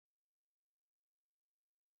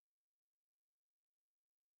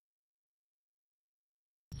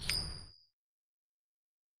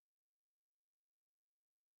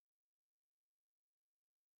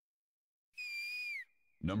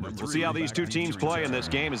We'll see how these two teams play in this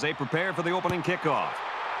game as they prepare for the opening kickoff.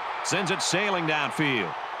 Sends it sailing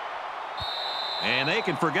downfield. And they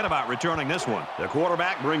can forget about returning this one. The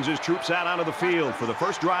quarterback brings his troops out onto the field for the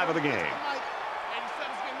first drive of the game. 87's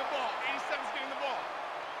getting the ball. 87's getting the ball.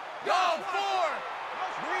 Go, 4.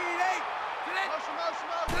 Read 8.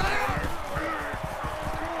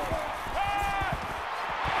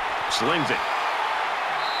 Slings it.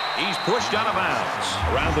 He's pushed out of bounds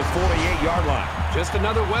around the 48-yard line. Just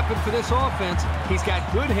another weapon for this offense. He's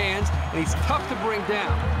got good hands, and he's tough to bring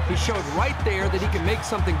down. He showed right there that he can make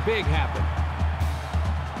something big happen.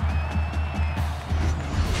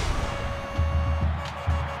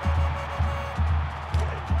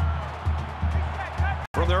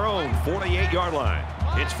 From their own 48-yard line,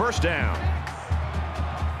 it's first down.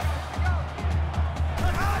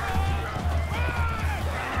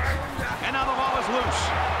 And now the ball is loose.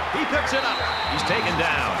 He picks it up. He's taken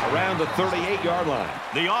down around the 38-yard line.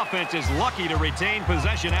 The offense is lucky to retain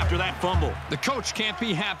possession after that fumble. The coach can't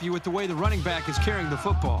be happy with the way the running back is carrying the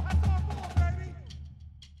football.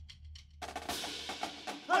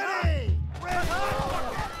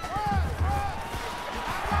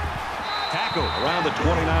 Tackle around the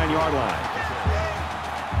 29-yard line.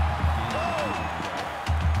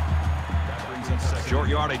 Short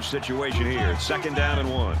yardage situation here. Second down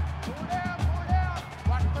and 1.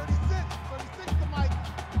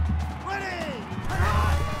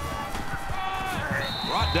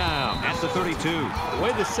 Brought down at the 32. The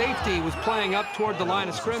way the safety was playing up toward the line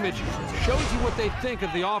of scrimmage shows you what they think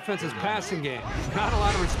of the offense's passing game. Not a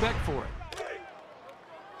lot of respect for it.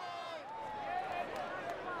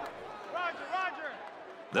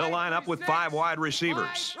 They'll line up with 5 wide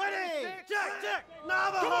receivers. Ready. Check.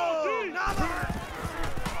 Navajo.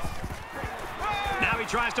 Now he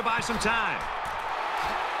tries to buy some time.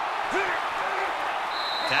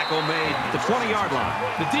 Tackle made at the 20-yard line.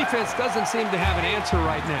 The defense doesn't seem to have an answer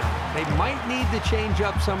right now. They might need to change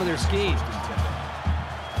up some of their schemes.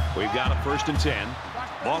 We've got a first and 10.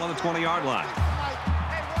 Ball on the 20-yard line.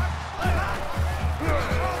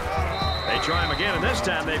 They try him again, and this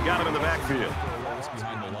time they've got him in the backfield.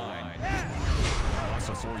 Behind the line. Loss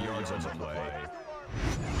of 4 yards on the play. That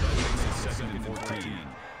makes it second and 14. Here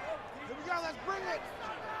we go. Let's bring it.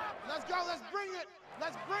 Let's go. Let's bring it.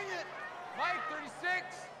 Let's bring it. Mike,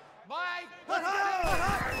 36. Mike. Let's go.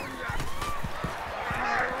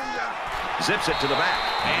 Zips it to the back,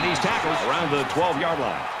 and he's tackled around the 12-yard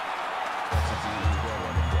line.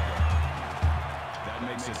 That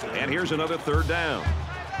makes it And here's another third down.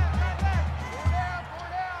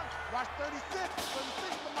 Watch 36 for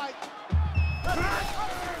Mike.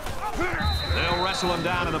 They'll wrestle him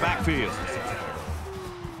down in the backfield.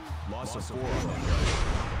 loss of 4 on the play.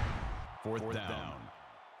 Fourth down.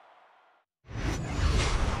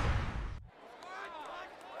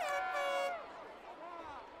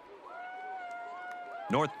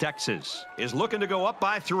 North Texas is looking to go up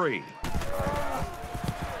by 3.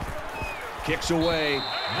 Kicks away,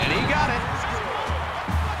 and he got it.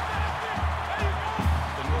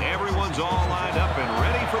 Everyone's all lined up and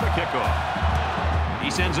ready for the kickoff. He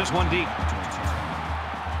sends this one deep.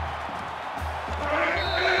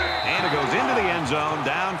 And it goes into the end zone,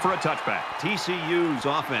 down for a touchback. TCU's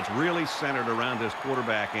offense really centered around this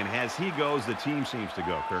quarterback, and as he goes, the team seems to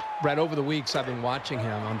go, Kirk. Brett, over the weeks, I've been watching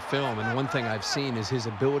him on film, and one thing I've seen is his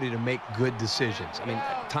ability to make good decisions. I mean,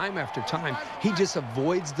 time after time, he just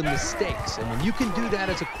avoids the mistakes. And when you can do that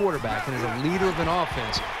as a quarterback and as a leader of an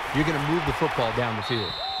offense, you're going to move the football down the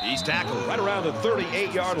field. He's tackled right around the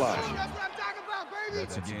 38-yard line. That's what I'm talking about, baby.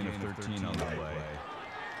 That's a gain of 13 on the play.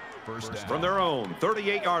 First down. From their own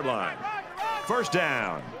 38-yard line. First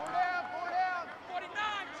down. 49,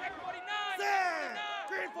 check 49.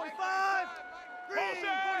 Green 45. Green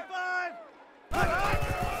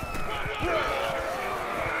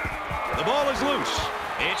 45. The ball is loose.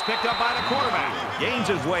 It's picked up by the quarterback. Gains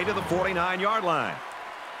his way to the 49-yard line.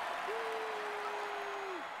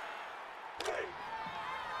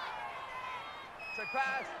 Check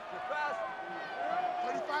pass. Check pass.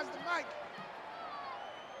 35's the mic.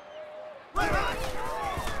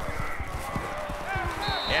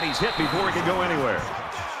 And he's hit before he can go anywhere.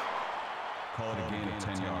 Call it a gain of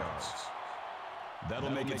 10 yards. That'll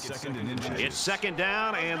make it second and inches. It's second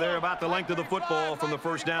down, and they're about the length of the football from the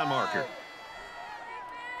first down marker.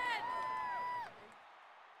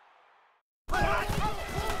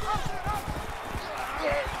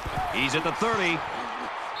 He's at the 30.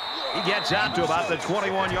 He gets out to about the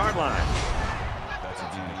 21-yard line. That's a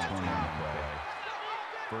gain of 20 on the play.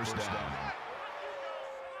 First down.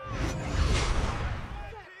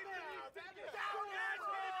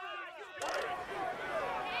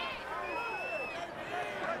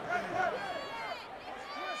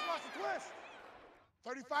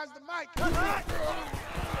 35's the mic.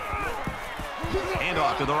 Hand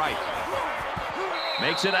off to the right.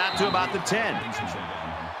 Makes it out to about the 10.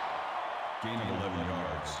 Gain of 11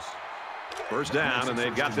 yards. First down, and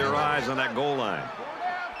they've got their eyes on that goal line.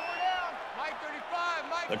 Mike 35,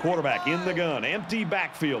 Mike. The quarterback in the gun. Empty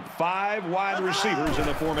backfield. 5 wide receivers in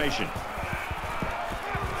the formation.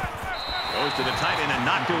 Goes to the tight end and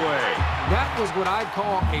knocked away. That was what I'd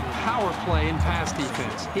call a power play in pass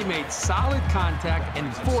defense. He made solid contact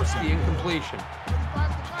and forced the incompletion.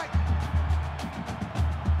 35's the mic.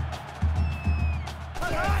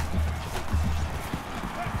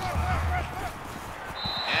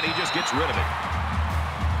 And he just gets rid of it.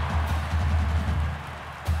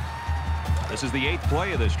 This is the 8th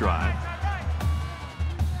play of this drive.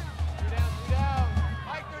 Three down.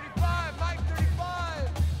 Mike 35, Mike 35.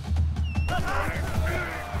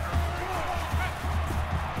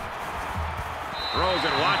 Throws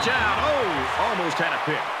it, watch out. Oh, almost had a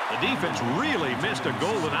pick. The defense really missed a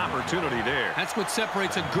golden opportunity there. That's what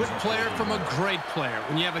separates a good player from a great player.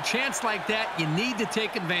 When you have a chance like that, you need to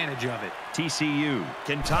take advantage of it. TCU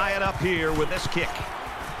can tie it up here with this kick.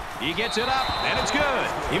 He gets it up, and it's good.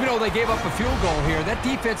 Even though they gave up a field goal here, that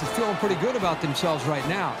defense is feeling pretty good about themselves right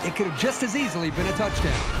now. It could have just as easily been a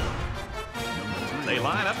touchdown. They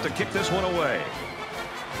line up to kick this one away.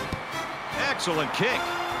 Excellent kick.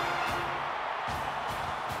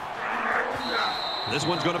 This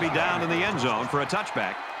one's going to be down in the end zone for a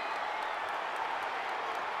touchback.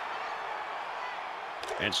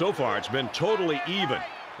 And so far, it's been totally even.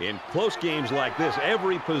 In close games like this,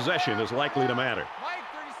 every possession is likely to matter. Mike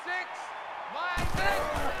 36, Mike.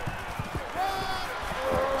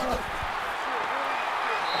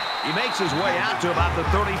 He makes his way out to about the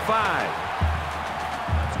 35.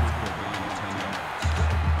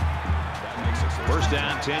 First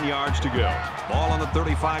down, 10 yards to go. Ball on the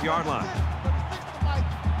 35-yard line.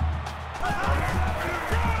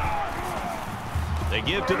 They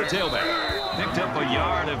give to the tailback. Picked up a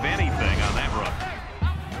yard of anything on that run.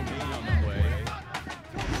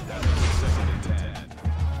 That makes it 2nd and 10.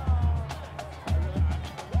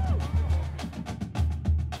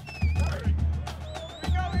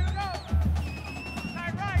 Here we go.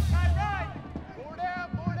 Tight right. Four down.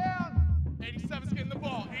 87's getting the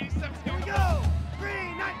ball. 87's getting the ball.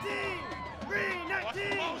 Green 19! Green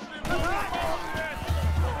 19!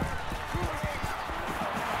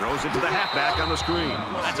 Throws it to the halfback on the screen.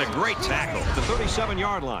 That's a great tackle. The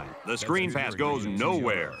 37-yard line. The screen pass goes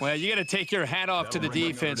nowhere. Well, you got to take your hat off to the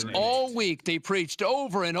defense. All week, they preached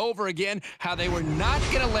over and over again how they were not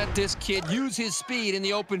going to let this kid use his speed in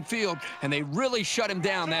the open field, and they really shut him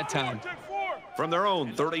down that time. From their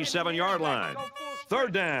own 37-yard line.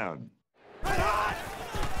 Third down. And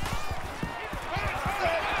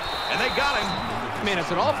they got him. Man,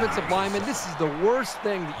 as an offensive lineman, this is the worst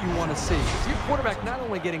thing that you want to see. It's your quarterback not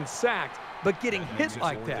only getting sacked, but getting hit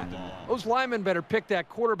like that. Those linemen better pick that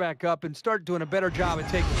quarterback up and start doing a better job of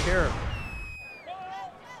taking care of him.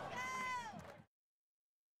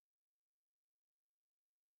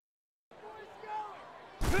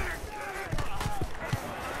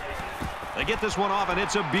 They get this one off, and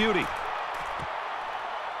it's a beauty.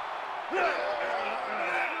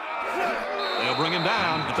 They'll bring him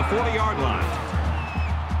down at the 40-yard line.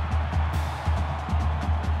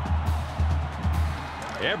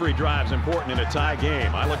 Every drive's important in a tie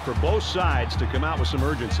game. I look for both sides to come out with some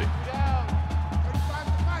urgency.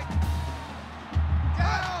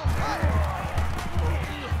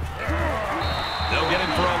 They'll get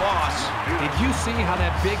him for a loss. Did you see how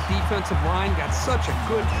that big defensive line got such a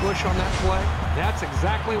good push on that play? That's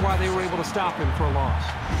exactly why they were able to stop him for a loss.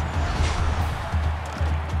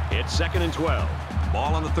 It's 2nd and 12.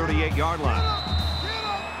 Ball on the 38-yard line.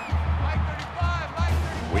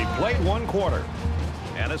 We played one quarter.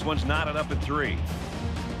 And this one's knotted up at 3.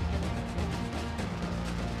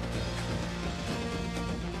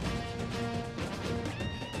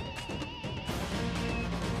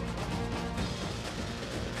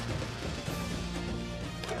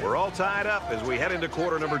 We're all tied up as we head into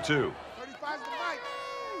quarter number 2. 35's the mic.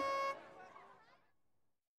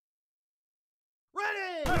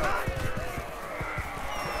 Ready!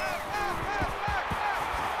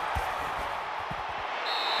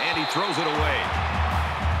 And he throws it away.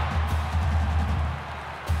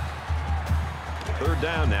 Third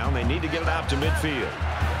down now, and they need to get it out to midfield.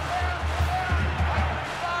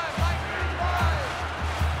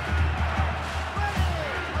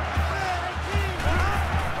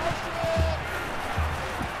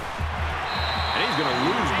 And he's going to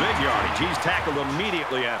lose big yardage He's tackled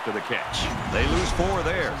immediately after the catch. They lose 4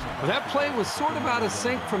 there. Well, that play was sort of out of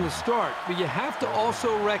sync from the start, but you have to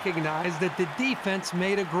also recognize that the defense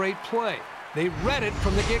made a great play. They read it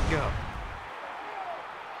from the get-go.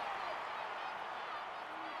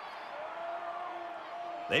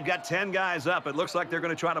 They've got 10 guys up. It looks like they're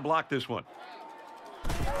going to try to block this one.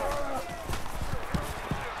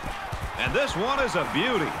 And this one is a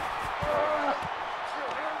beauty.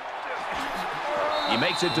 He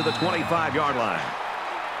makes it to the 25-yard line.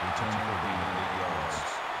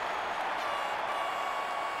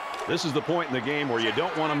 This is the point in the game where you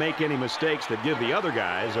don't want to make any mistakes that give the other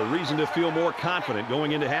guys a reason to feel more confident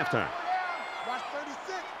going into halftime.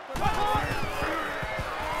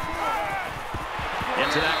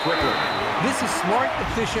 Get to that quickly. This is smart,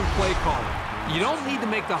 efficient play calling. You don't need to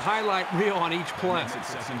make the highlight reel on each play. It's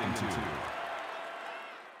 2nd and 2.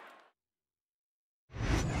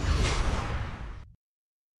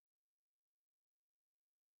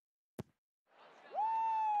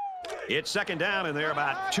 It's 2nd down, and they're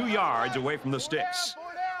about 2 yards away from the sticks. 4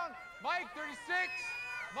 down. Mike, 36.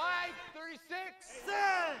 Mike, 36.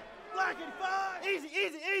 Set. Black and 5. Easy,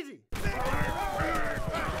 easy, easy.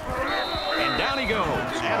 And down he goes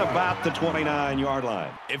at about the 29-yard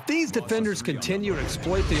line. If these defenders continue to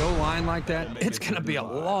exploit the O-line like that, it's going to be a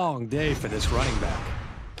long day for this running back.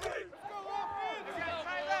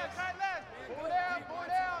 Tight left. 4 down, 4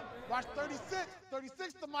 down. Watch 36.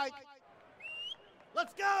 36 to Mike.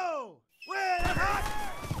 Let's go. Win hot.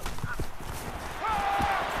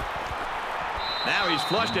 Now he's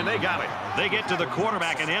flushed, and they got it. They get to the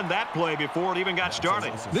quarterback and end that play before it even got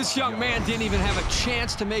started. This young man didn't even have a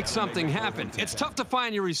chance to make something happen. It's tough to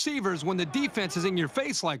find your receivers when the defense is in your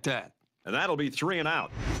face like that. And that'll be 3 and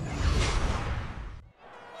out.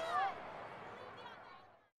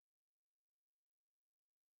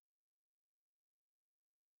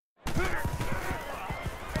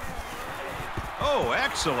 Oh,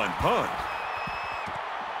 excellent punt.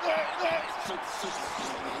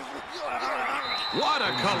 What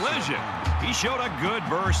a collision. He showed a good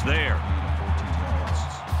burst there.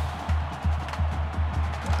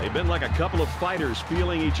 They've been like a couple of fighters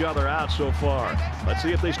feeling each other out so far. Let's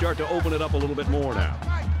see if they start to open it up a little bit more now.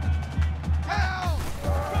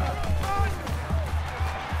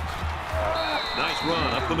 Nice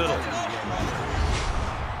run up the middle.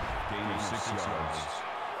 Gain of 6 yards.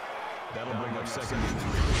 That'll bring up 2nd and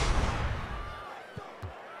 3.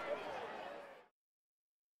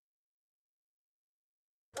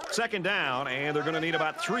 Second down, and they're going to need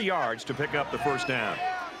about 3 yards to pick up the first down.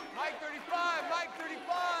 Mike 35, Mike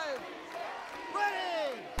 35.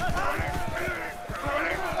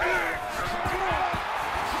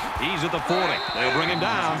 He's at the 40. They'll bring him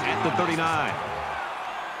down at the 39.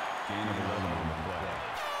 Gain of 11 on the play.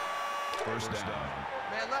 First down.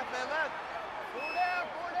 Man left. 4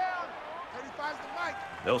 down. 35's to Mike.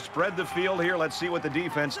 They'll spread the field here. Let's see what the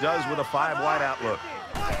defense does with a 5-wide outlook.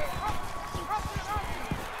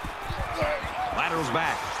 Laterals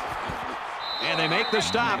back. And they make the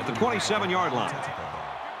stop at the 27-yard line.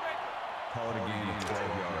 Call it a gain of 12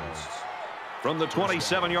 yards. From the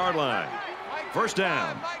 27-yard line. First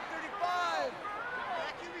down. Mike 35.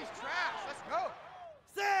 That QB's trash. Let's go.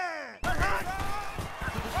 Set.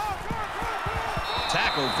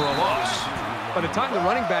 Tackled for a loss. By the time the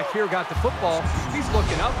running back here got the football, he's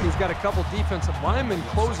looking up and he's got a couple defensive linemen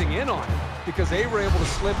closing in on him because they were able to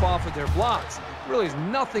slip off of their blocks. Really is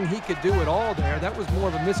nothing he could do at all there. That was more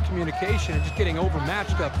of a miscommunication and just getting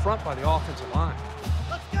overmatched up front by the offensive line.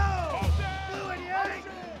 Let's go. 288.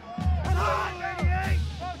 Hot. 88.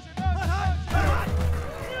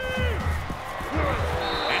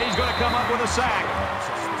 And he's going to come up with a sack.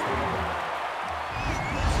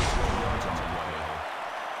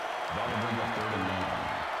 That'll bring up 3rd and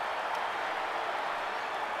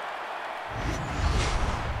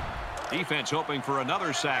 9. Defense hoping for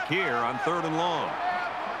another sack here on 3rd and long.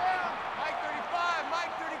 Mike 35,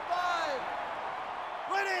 Mike 35.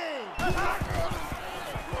 Ready.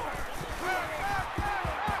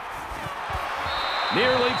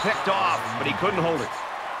 Nearly picked off, but he couldn't hold it.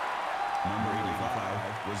 Number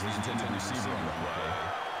 85 was the intended receiver on the play.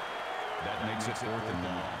 That makes it 4th and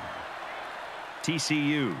long.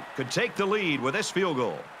 TCU could take the lead with this field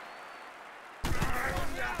goal.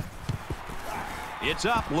 It's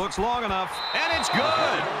up, looks long enough, and it's good.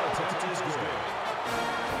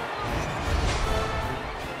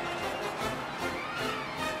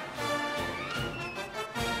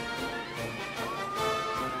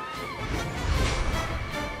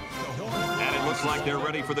 And it looks like they're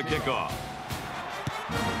ready for the kickoff.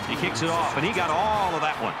 He kicks it off, and he got all of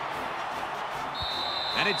that one.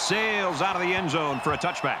 And it sails out of the end zone for a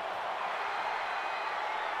touchback.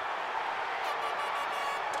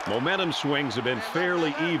 Momentum swings have been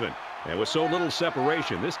fairly even. And with so little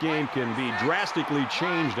separation, this game can be drastically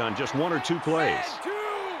changed on just 1 or 2 plays. 10, 2,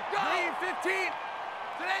 go! 15.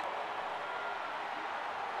 Sit.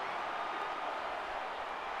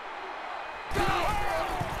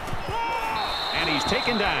 And he's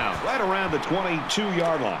taken down right around the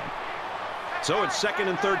 22-yard line. So it's 2nd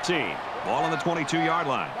and 13. Ball on the 22-yard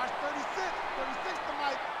line. Watch 36 to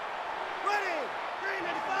Mike. Ready.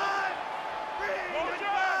 395.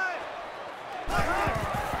 395.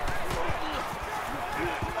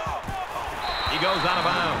 He goes out of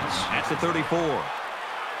bounds at the 34.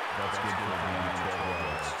 That's good for a 12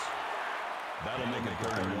 yards. That'll make it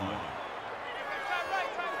 31. Time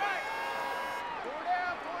right. 4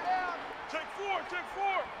 down. Take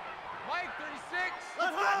 4. Mike, 36.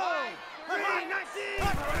 Let's go. Mike, 319.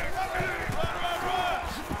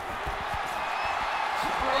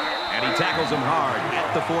 And he tackles him hard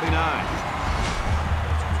at the 49.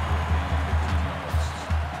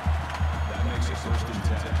 That makes it 1st and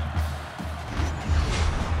 10.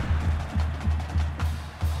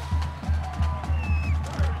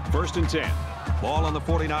 1st and 10. Ball on the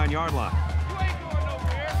 49-yard line. you ain't going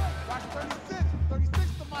nowhere. Watch 36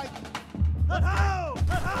 to Mike. Let's go.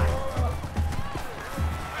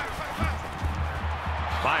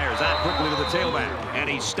 Fires out quickly to the tailback. And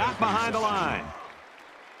he's stopped behind the line.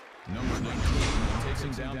 Number 19 takes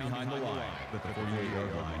him down behind the line at the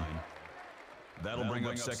 48-yard line. That'll bring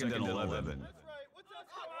up 2nd and 11.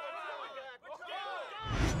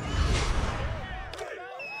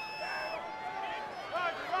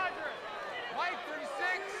 Roger. Mike, 36.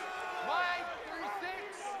 Mike, 36.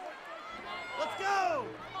 Let's go.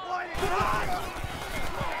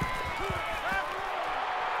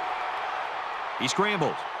 He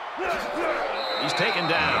scrambles. He's taken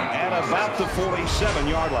down at about the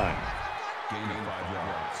 47-yard line. Gain of 5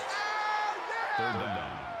 yards. 3rd down.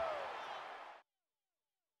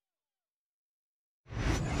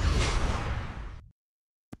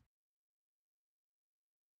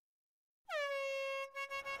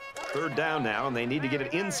 Third down now, and they need to get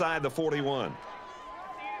it inside the 41.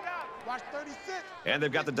 Watch 36. And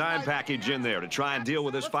they've got the dime package in there to try and deal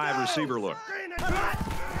with this 5-receiver look.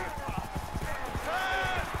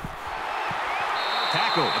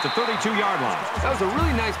 Tackle at the 32-yard line. That was a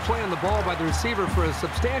really nice play on the ball by the receiver for a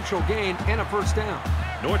substantial gain and a 1st down.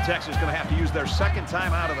 North Texas is going to have to use their 2nd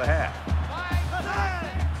time out of the half.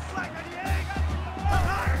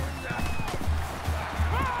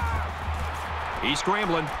 He's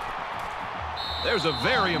scrambling. There's a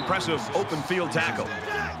very impressive open field tackle.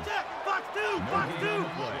 Box 2.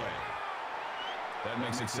 That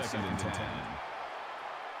makes it 2nd and 10.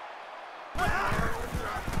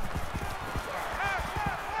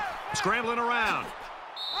 Scrambling around.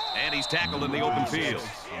 And he's tackled in the open field.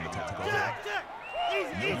 Check.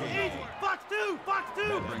 Easy. Box 2.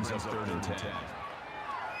 That brings us 3rd and 10.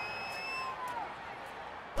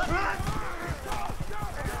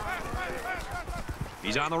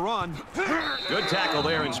 He's on the run. Good tackle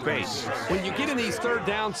there in space. When you get in these 3rd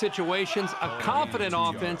down situations, a confident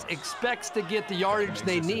offense expects to get the yardage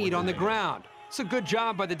they need on the ground. It's a good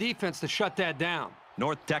job by the defense to shut that down.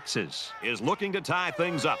 North Texas is looking to tie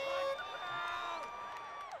things up.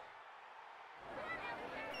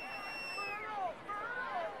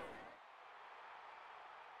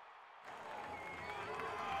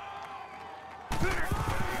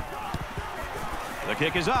 The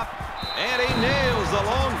kick is up, and he nails the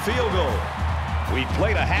long field goal. We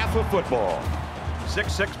played a half of football.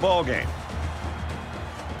 6-6 ball game.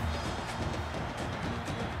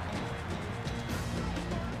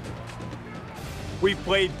 We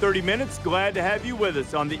played 30 minutes. Glad to have you with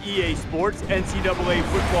us on the EA Sports NCAA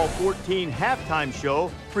Football 14 halftime show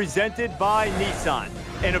presented by Nissan.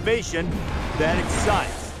 Innovation that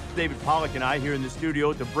excites. David Pollack and I here in the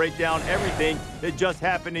studio to break down everything that just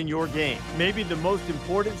happened in your game. Maybe the most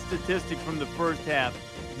important statistic from the first half,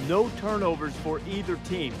 no turnovers for either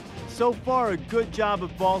team. So far, a good job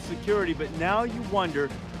of ball security, but now you wonder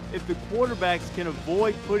if the quarterbacks can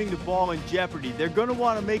avoid putting the ball in jeopardy. They're going to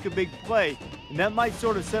want to make a big play, and that might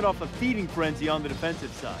sort of set off a feeding frenzy on the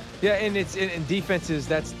defensive side. Yeah, and it's in defenses,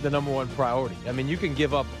 that's the #1 priority. I mean, you can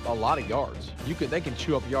give up a lot of yards. They can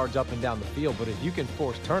chew up yards up and down the field, but if you can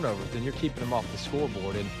force turnovers, then you're keeping them off the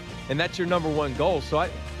scoreboard, and that's your #1 goal. So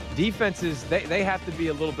defenses, they have to be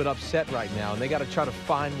a little bit upset right now, and they got to try to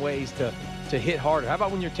find ways to hit harder. How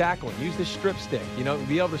about when you're tackling? Use the strip stick. You know,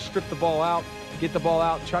 be able to strip the ball out Get the ball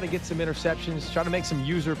out, try to get some interceptions, try to make some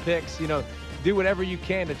user picks, you know, do whatever you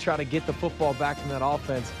can to try to get the football back from that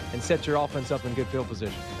offense and set your offense up in good field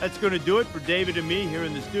position. That's going to do it for David and me here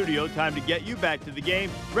in the studio. Time to get you back to the game.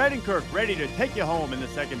 Brad and Kirk ready to take you home in the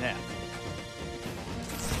second half.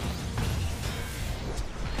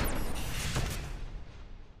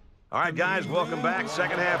 All right, guys, welcome back.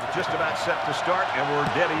 Second half just about set to start, and we're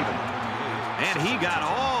dead even. And he got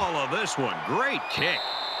all of this one. Great kick.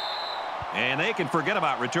 And they can forget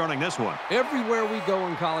about returning this one. Everywhere we go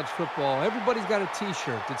in college football, everybody's got a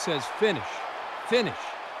T-shirt that says finish, finish.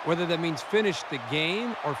 Whether that means finish the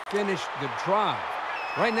game or finish the drive.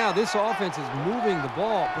 Right now, this offense is moving the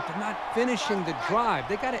ball, but they're not finishing the drive.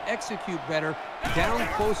 They got to execute better down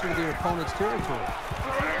closer to their opponent's territory.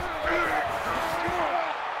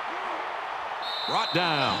 Brought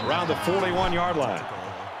down around the 41-yard line.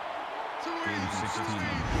 Gain 16.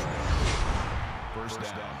 First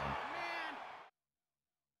down.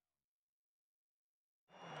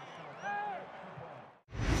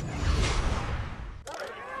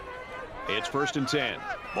 It's 1st and 10.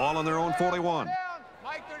 Ball on their own 41.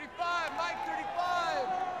 Mike 35, Mike 35.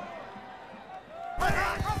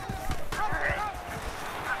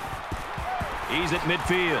 He's at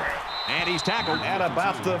midfield. And he's tackled at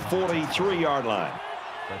about the 43-yard line.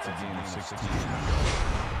 That's a gain of 16.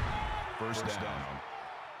 First down.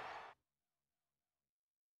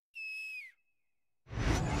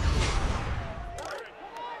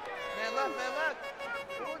 Man left, man left.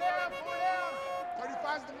 Pull down, pull down.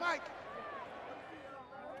 35's the Mike.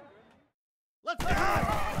 Let's go!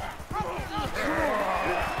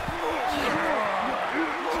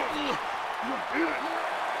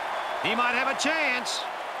 He might have a chance.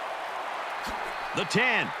 The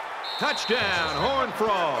 10. Touchdown, Horned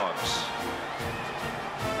Frogs.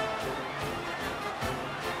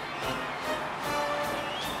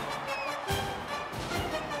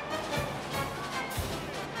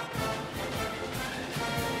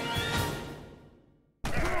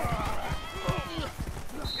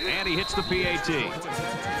 And he hits the PAT.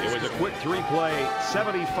 It was a quick 3-play,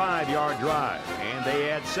 75-yard drive, and they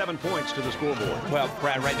add 7 points to the scoreboard. Well,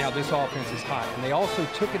 Brad, right now this offense is hot, and they also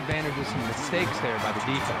took advantage of some mistakes there by the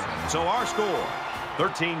defense. So our score,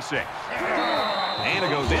 13-6. And it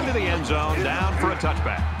goes into the end zone, down for a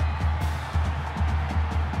touchback.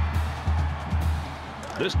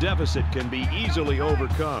 This deficit can be easily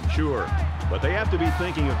overcome, sure. But they have to be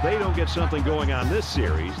thinking if they don't get something going on this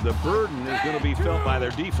series, the burden is going to be felt by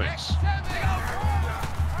their defense.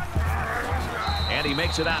 And he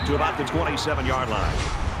makes it out to about the 27-yard line.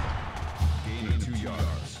 Gain of 2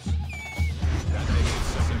 yards. That makes it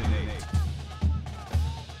 2nd and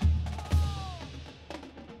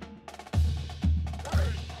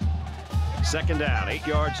 8. Second down, 8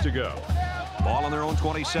 yards to go. Ball on their own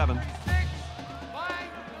 27.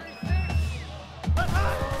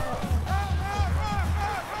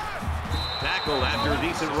 Tackled after a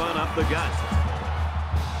decent run up the gut.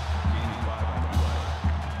 Gain 5 on the play.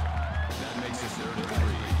 That makes it 3rd and 3.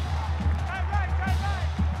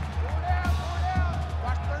 Pull down.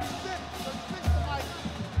 Watch 36. 36 the Mike.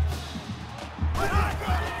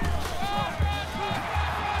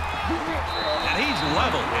 And he's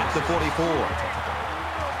level at the 44. Gain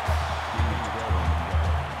of 12 on the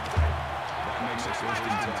play. That makes it 1st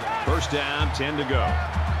and 10. First down, 10 to go.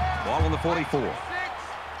 Ball on the 44.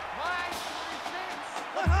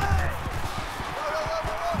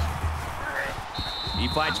 He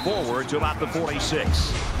fights forward to about the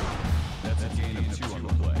 46. That's a gain of 2 on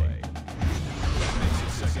the play. That makes it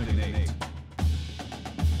 2nd and 8.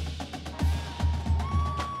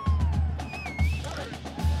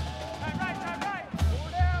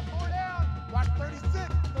 Pull down. Watch 36.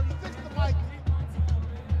 36 the Mike.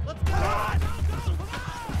 Let's go!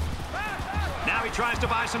 Now he tries to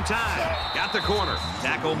buy some time. Got the corner.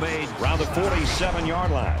 Tackle made around the 47-yard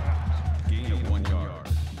line. Gain of 1 yard.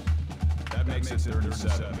 That makes it 3rd and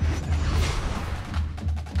 7.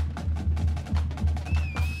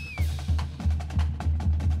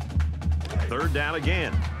 Third down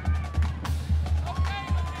again.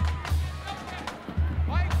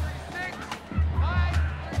 Mike 36. Mike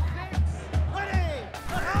 36. Ready!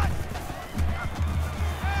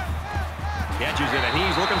 Catches it, and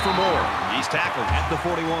he's looking for more. He's tackled at the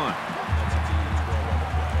 41. That's a gain of 12 on the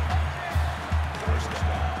play. First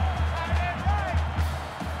down.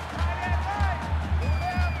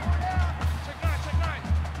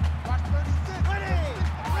 Watch 36. Ready!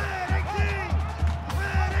 Red 18!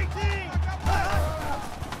 Red 18!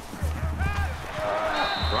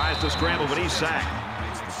 Tries to scramble, but he's sacked.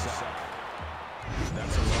 Makes the sack.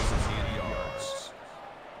 That's a loss of 8 yards.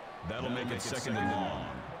 That'll make it 2nd and long.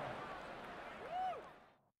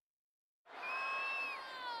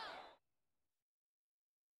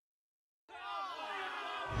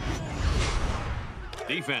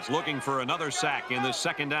 Defense looking for another sack in this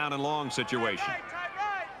second down and long situation.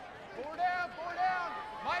 Right. 4 down, 4 down.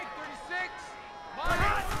 Mike, 36.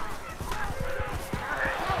 Mike.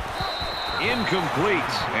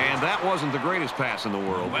 Incomplete, and that wasn't the greatest pass in the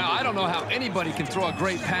world. Well, I don't know how anybody can throw a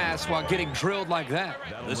great pass while getting drilled like that.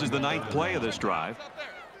 This is the 9th play of this drive.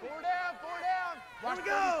 4 down, 4 down. Watch Here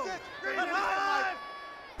we go. 36. Green Ready, five.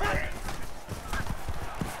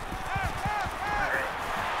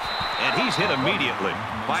 And he's hit immediately.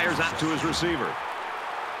 Fires out to his receiver.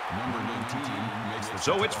 Number 19 makes the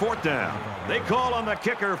So it's 4th down. They call on the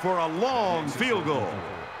kicker for a long field goal.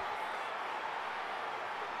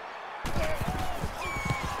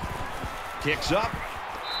 Kicks up,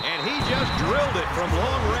 and he just drilled it from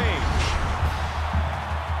long range.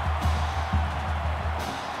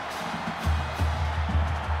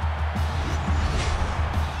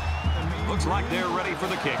 Looks like they're ready for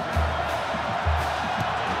the kick.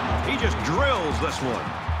 He just drills this one.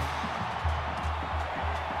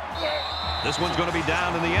 This one's going to be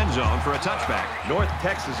down in the end zone for a touchback. North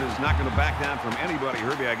Texas is not going to back down from anybody,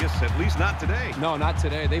 Herbie, I guess at least not today. No, not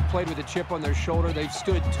today. They've played with a chip on their shoulder. They've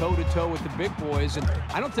stood toe-to-toe with the big boys, and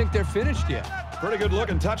I don't think they're finished yet. Pretty good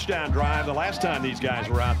looking touchdown drive the last time these guys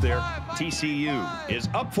were out there. TCU is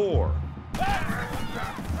up 4.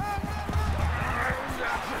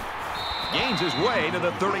 Gains his way to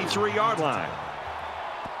the 33-yard line.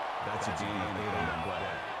 That's a gain of 8 on that play.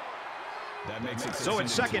 That makes it So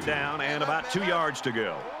it's 2nd down and about 2 yards to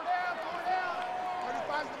go. 4 down.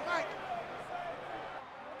 35's the Mike.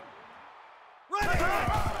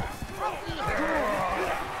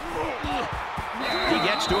 He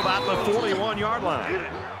gets to about the 41-yard line.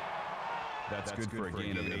 That's good for a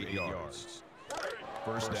gain of 8 yards.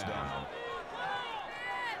 First down.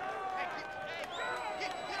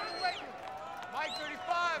 Mike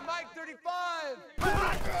 35, Mike 35.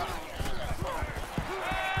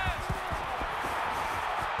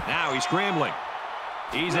 Now he's scrambling.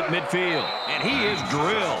 He's at midfield, and he is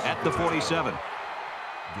drilled at the 47.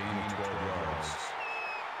 Gain of 12 yards.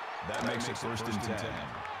 That makes it 1st and 10.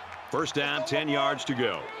 First down, 10 yards to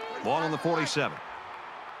go. Ball on the 47.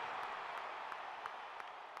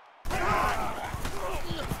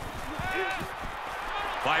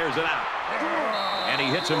 Fires it out. And he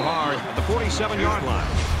hits him hard at the 47-yard line.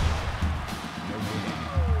 No gain.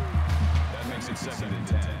 That makes it 2nd and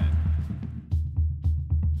 10.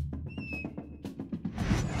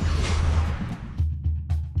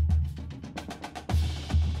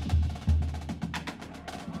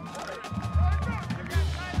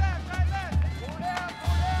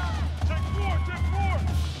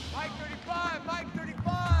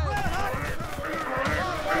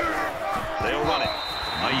 They'll run it.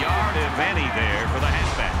 A yard, if any, there for the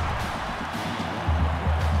halfback.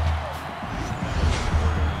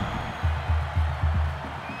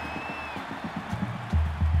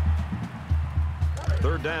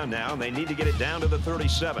 Third down now, and they need to get it down to the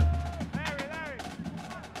 37.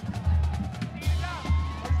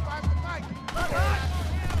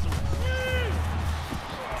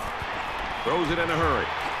 Throws it in a hurry.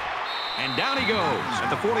 And down he goes at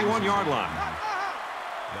the 41-yard line.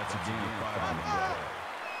 That's a gain of 5 on the play.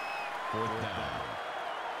 4th down.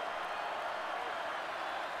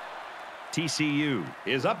 TCU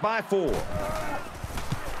is up by 4.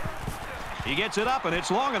 He gets it up, and it's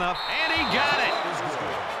long enough, and he got it.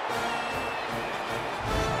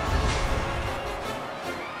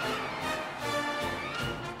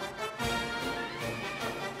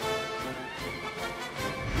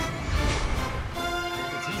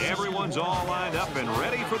 Everyone's all lined up and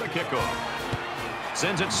ready for the kickoff.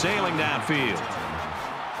 Sends it sailing downfield.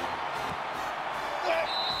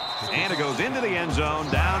 And it goes into the end zone,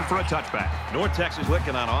 down for a touchback. North Texas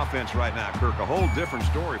looking on offense right now, Kirk. A whole different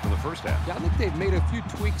story from the first half. Yeah, I think they've made a few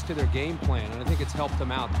tweaks to their game plan, and I think it's helped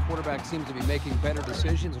them out. The quarterback seems to be making better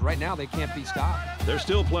decisions. Right now, they can't be stopped. There's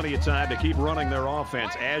still plenty of time to keep running their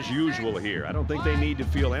offense as usual here. I don't think they need to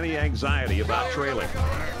feel any anxiety about trailing.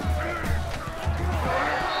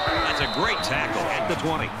 That's a great tackle at the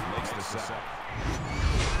 20. Makes the sack.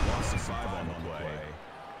 Loss of 5 on the play.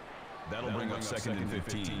 That'll bring up 2nd and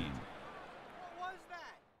 15.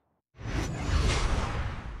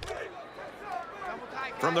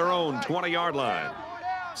 From their own 20-yard line.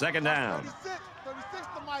 2nd down. 36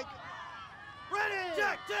 to Mike. Ready!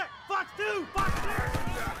 Check, check! Fox 2! Fox 2!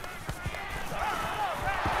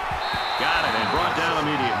 Got it and brought down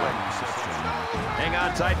immediately. Hang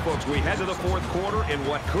on tight, folks. We head to the 4th quarter in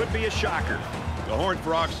what could be a shocker. The Horned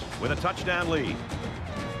Frogs with a touchdown lead.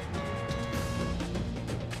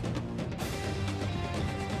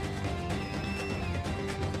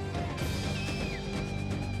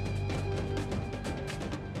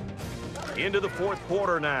 Into the fourth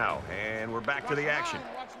quarter now, and we're back to the action.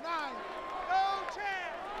 Watch 9. No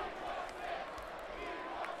chance.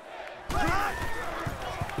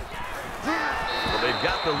 Well, they've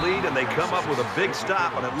got the lead, and they come up with a big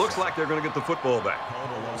stop, and it looks like they're going to get the football back. Called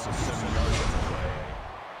a loss of 7 yards on the play.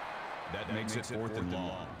 That makes it 4th and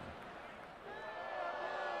long.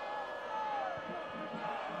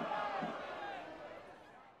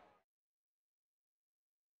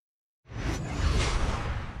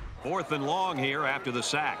 Fourth and long here after the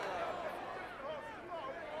sack.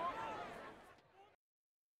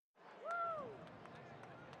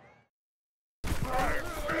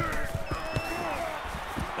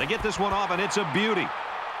 They get this one off, and it's a beauty.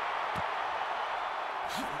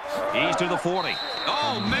 He's to the 40.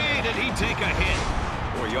 Oh, man, did he take a hit.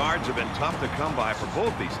 4 yards have been tough to come by for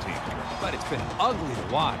both these teams. But it's been ugly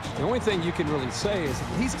to watch. The only thing you can really say is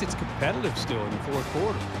at least it's competitive still in the fourth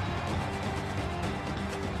quarter.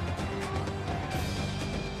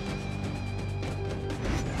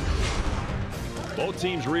 Both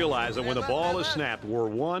teams realize that when the ball is snapped, we're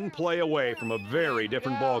one play away from a very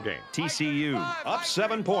different ball game. TCU up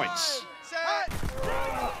 7 points.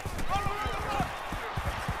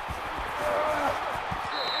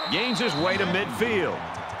 Gains his way to midfield.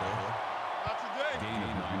 Gain of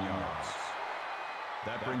 9 yards.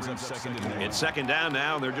 That brings up 2nd and 1. It's 2nd down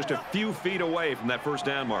now, and they're just a few feet away from that first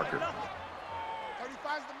down marker.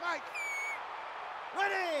 35's the mic.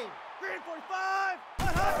 Ready! 3 and 45.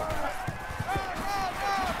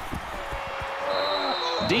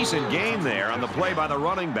 Decent gain there on the play by the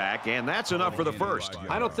running back, and that's enough for the first.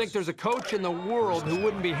 I don't think there's a coach in the world who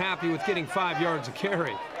wouldn't be happy with getting 5 yards of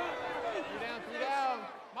carry. 3 down.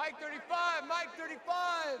 Mike 35. Mike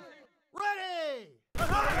 35. Ready!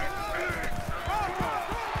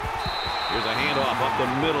 Here's a handoff up the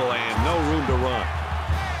middle and no room to run.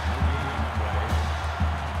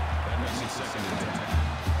 That makes it 2nd and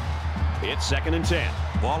 10. It's 2nd and 10.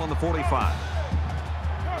 Ball on the 45.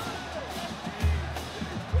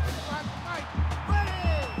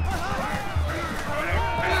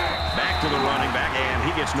 Back to the running back, and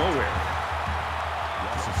he gets nowhere.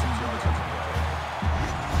 Loss of 6 yards on the play.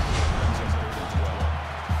 Brings us 3rd and 12.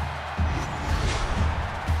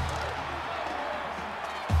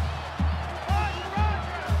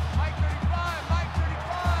 Mike 35. Mike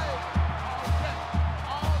 35.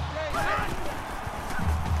 All day.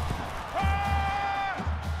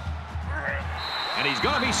 And he's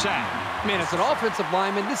going to be sacked. Man, as an offensive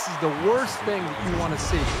lineman, this is the worst thing that you want to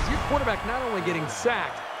see. Is your quarterback not only getting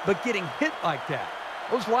sacked, but getting hit like that.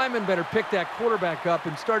 Those linemen better pick that quarterback up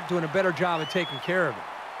and start doing a better job of taking care of it.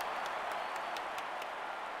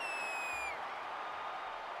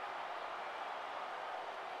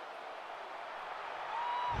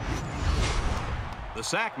 The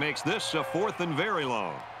sack makes this a 4th and very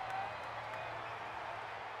long.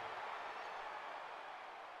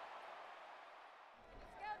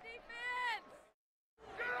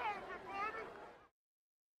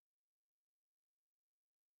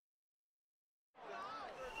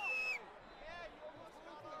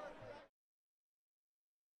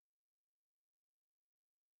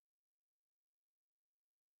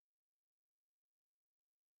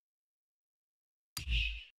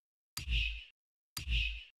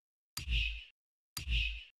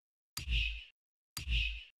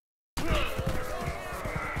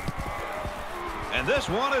 And this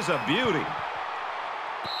one is a beauty.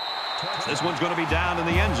 This one's going to be down in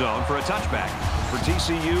the end zone for a touchback. For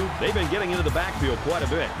TCU, they've been getting into the backfield quite a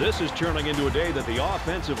bit. This is turning into a day that the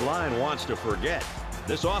offensive line wants to forget.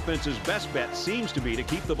 This offense's best bet seems to be to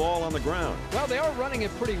keep the ball on the ground. Well, they are running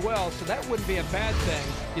it pretty well, so that wouldn't be a bad thing.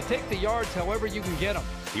 You take the yards however you can get them.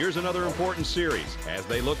 Here's another important series as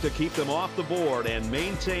they look to keep them off the board and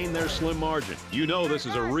maintain their slim margin. You know this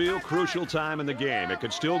is a real crucial time in the game. It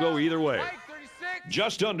could still go either way.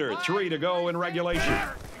 Just under 3 to go in regulation.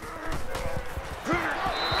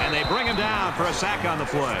 And they bring him down for a sack on the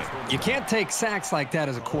play. You can't take sacks like that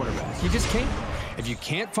as a quarterback. You just can't. If you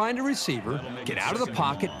can't find a receiver, get out of the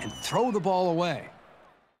pocket and throw the ball away.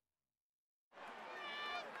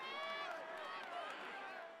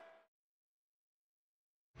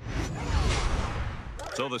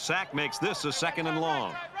 So the sack makes this a 2nd and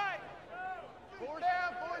long. 4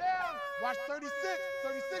 down. Watch 36.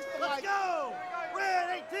 36 to Let's Mike. go!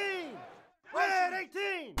 Red 18! Red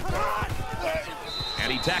 18!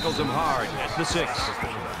 And he tackles him hard at the 6.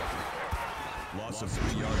 Loss of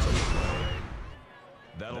 3 yards on the play.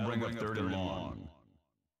 That'll bring up 3rd and long.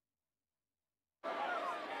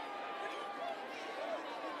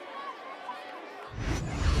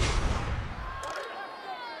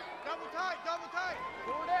 Double tight.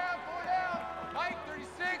 4 down. Mike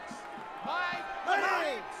 36. Mike.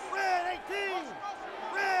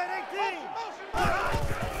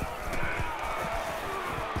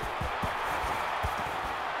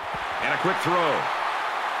 And a quick throw.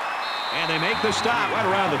 And they make the stop right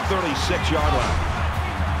around the 36-yard line.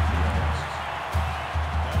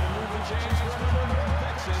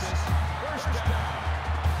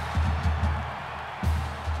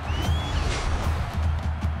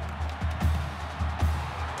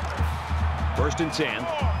 First and 10.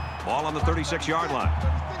 Ball on the 36-yard line.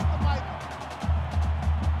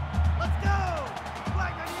 Let's go!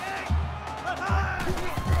 Flag 98!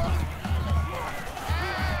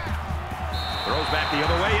 Throws back the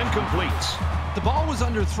other way, incomplete. The ball was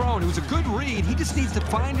underthrown. It was a good read. He just needs to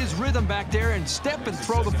find his rhythm back there and step and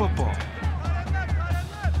throw the football.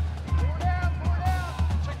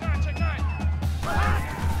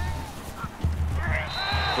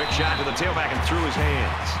 Quick shot to the tailback and through his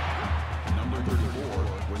hands. Number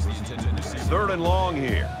 34 was the intended receiver. Third and long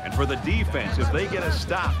here. And for the defense, if they get a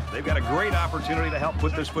stop, they've got a great opportunity to help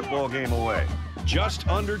put this football game away. Just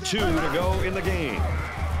under 2 to go in the game.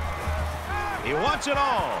 He wants it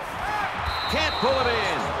all. Can't pull it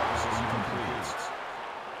in. This is incomplete.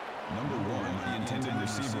 Number 1, the intended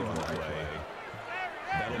receiver on the play.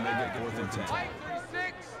 That'll make it 4th and 10. Mike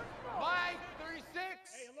 36. Mike 36.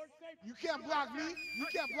 You can't block me. You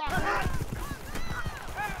can't block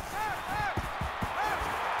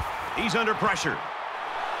me. He's under pressure.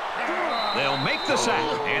 They'll make the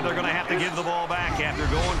sack, and they're going to have to give the ball back after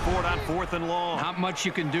going for it on 4th and long. Not much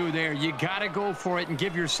you can do there. You got to go for it and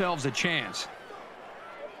give yourselves a chance.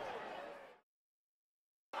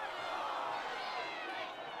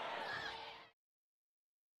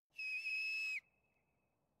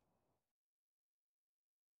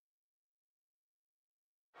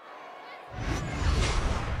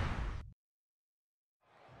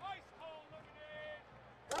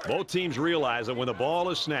 Both teams realize that when the ball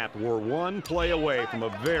is snapped, we're one play away from a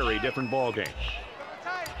very different ball game.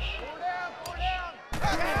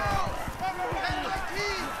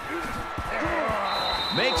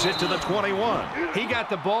 Makes it to the 21. He got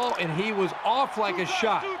the ball, and he was off like a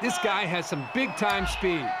shot. This guy has some big-time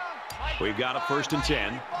speed. We've got a 1st and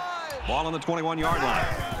 10. Ball on the 21-yard line.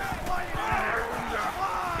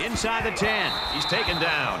 Inside the 10. He's taken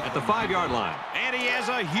down at the 5-yard line. And he has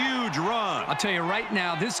a huge run. I'll tell you right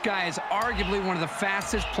now, this guy is arguably one of the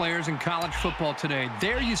fastest players in college football today.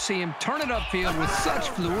 There you see him turn it upfield with such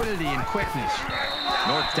fluidity and quickness.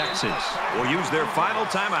 North Texas will use their final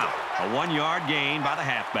timeout. A 1-yard gain by the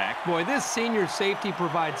halfback. Boy, this senior safety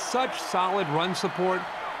provides such solid run support.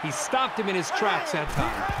 He stopped him in his tracks that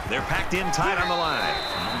time. They're packed in tight on the line.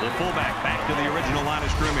 The fullback back to the original line of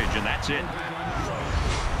scrimmage, and that's it.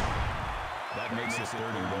 That makes it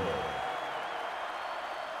 3rd and goal.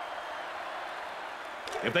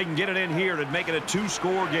 If they can get it in here, it'd make it a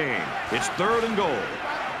 2-score game. It's 3rd and goal.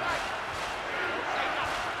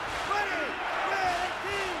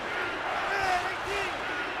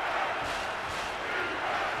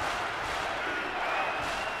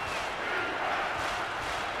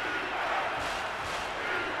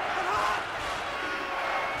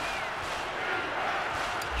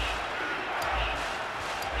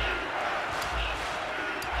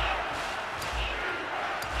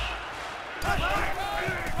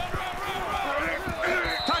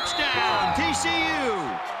 Touchdown,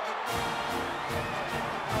 TCU!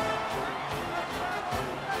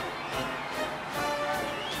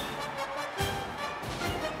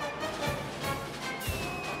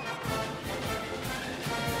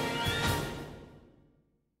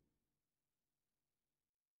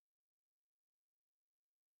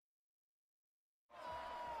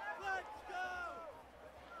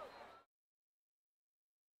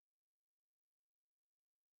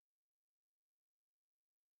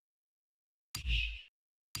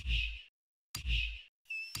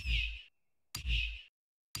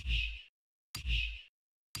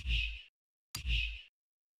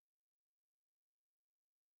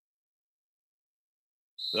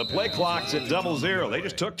 The play clock's at 00. They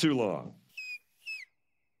just took too long.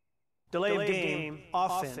 Delay of game,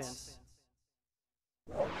 offense.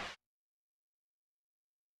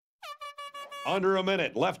 Under a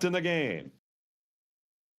minute left in the game.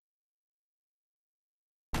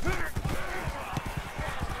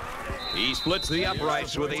 He splits the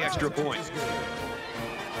uprights with the extra point.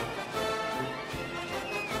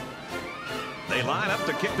 They line up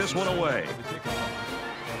to kick this one away.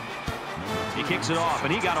 He kicks it off,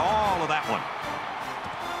 and he got all of that one.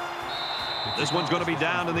 This one's going to be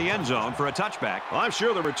down in the end zone for a touchback. Well, I'm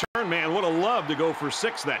sure the return man would have loved to go for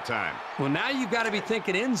 6 that time. Well, now you've got to be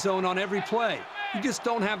thinking end zone on every play. You just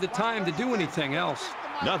don't have the time to do anything else.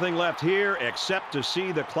 Nothing left here except to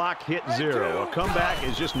see the clock hit 0. A comeback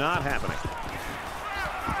is just not happening.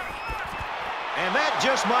 And And that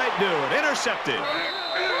just might do it. Intercepted.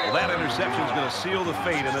 Well, that interception is going to seal the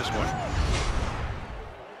fate in this one.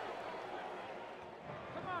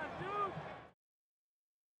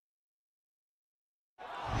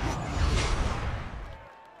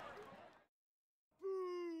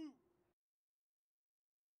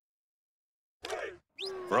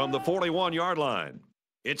 From the 41-yard line,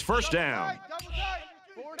 it's first down.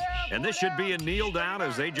 And this should be a kneel down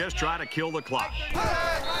as they just try to kill the clock.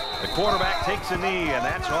 The quarterback takes a knee, and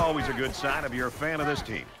that's always a good sign if you're a fan of this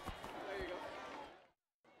team.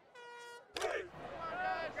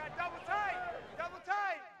 Double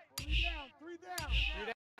tight. 3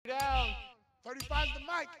 down. 35's the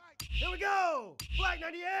mic. Here we go. Black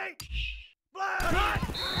 98. Black.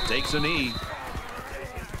 Takes a knee.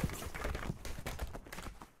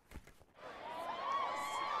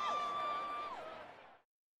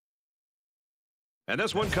 And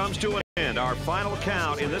this one comes to an end. Our final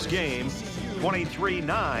count in this game,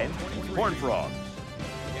 23-9, Horned Frogs.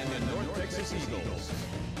 And the North Texas Eagles.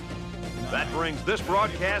 That brings this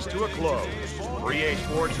broadcast to a close. For EA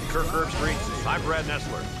Sports and Kirk Herbstreit, I'm Brad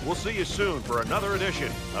Nessler. We'll see you soon for another edition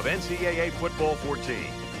of NCAA Football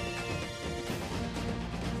 14.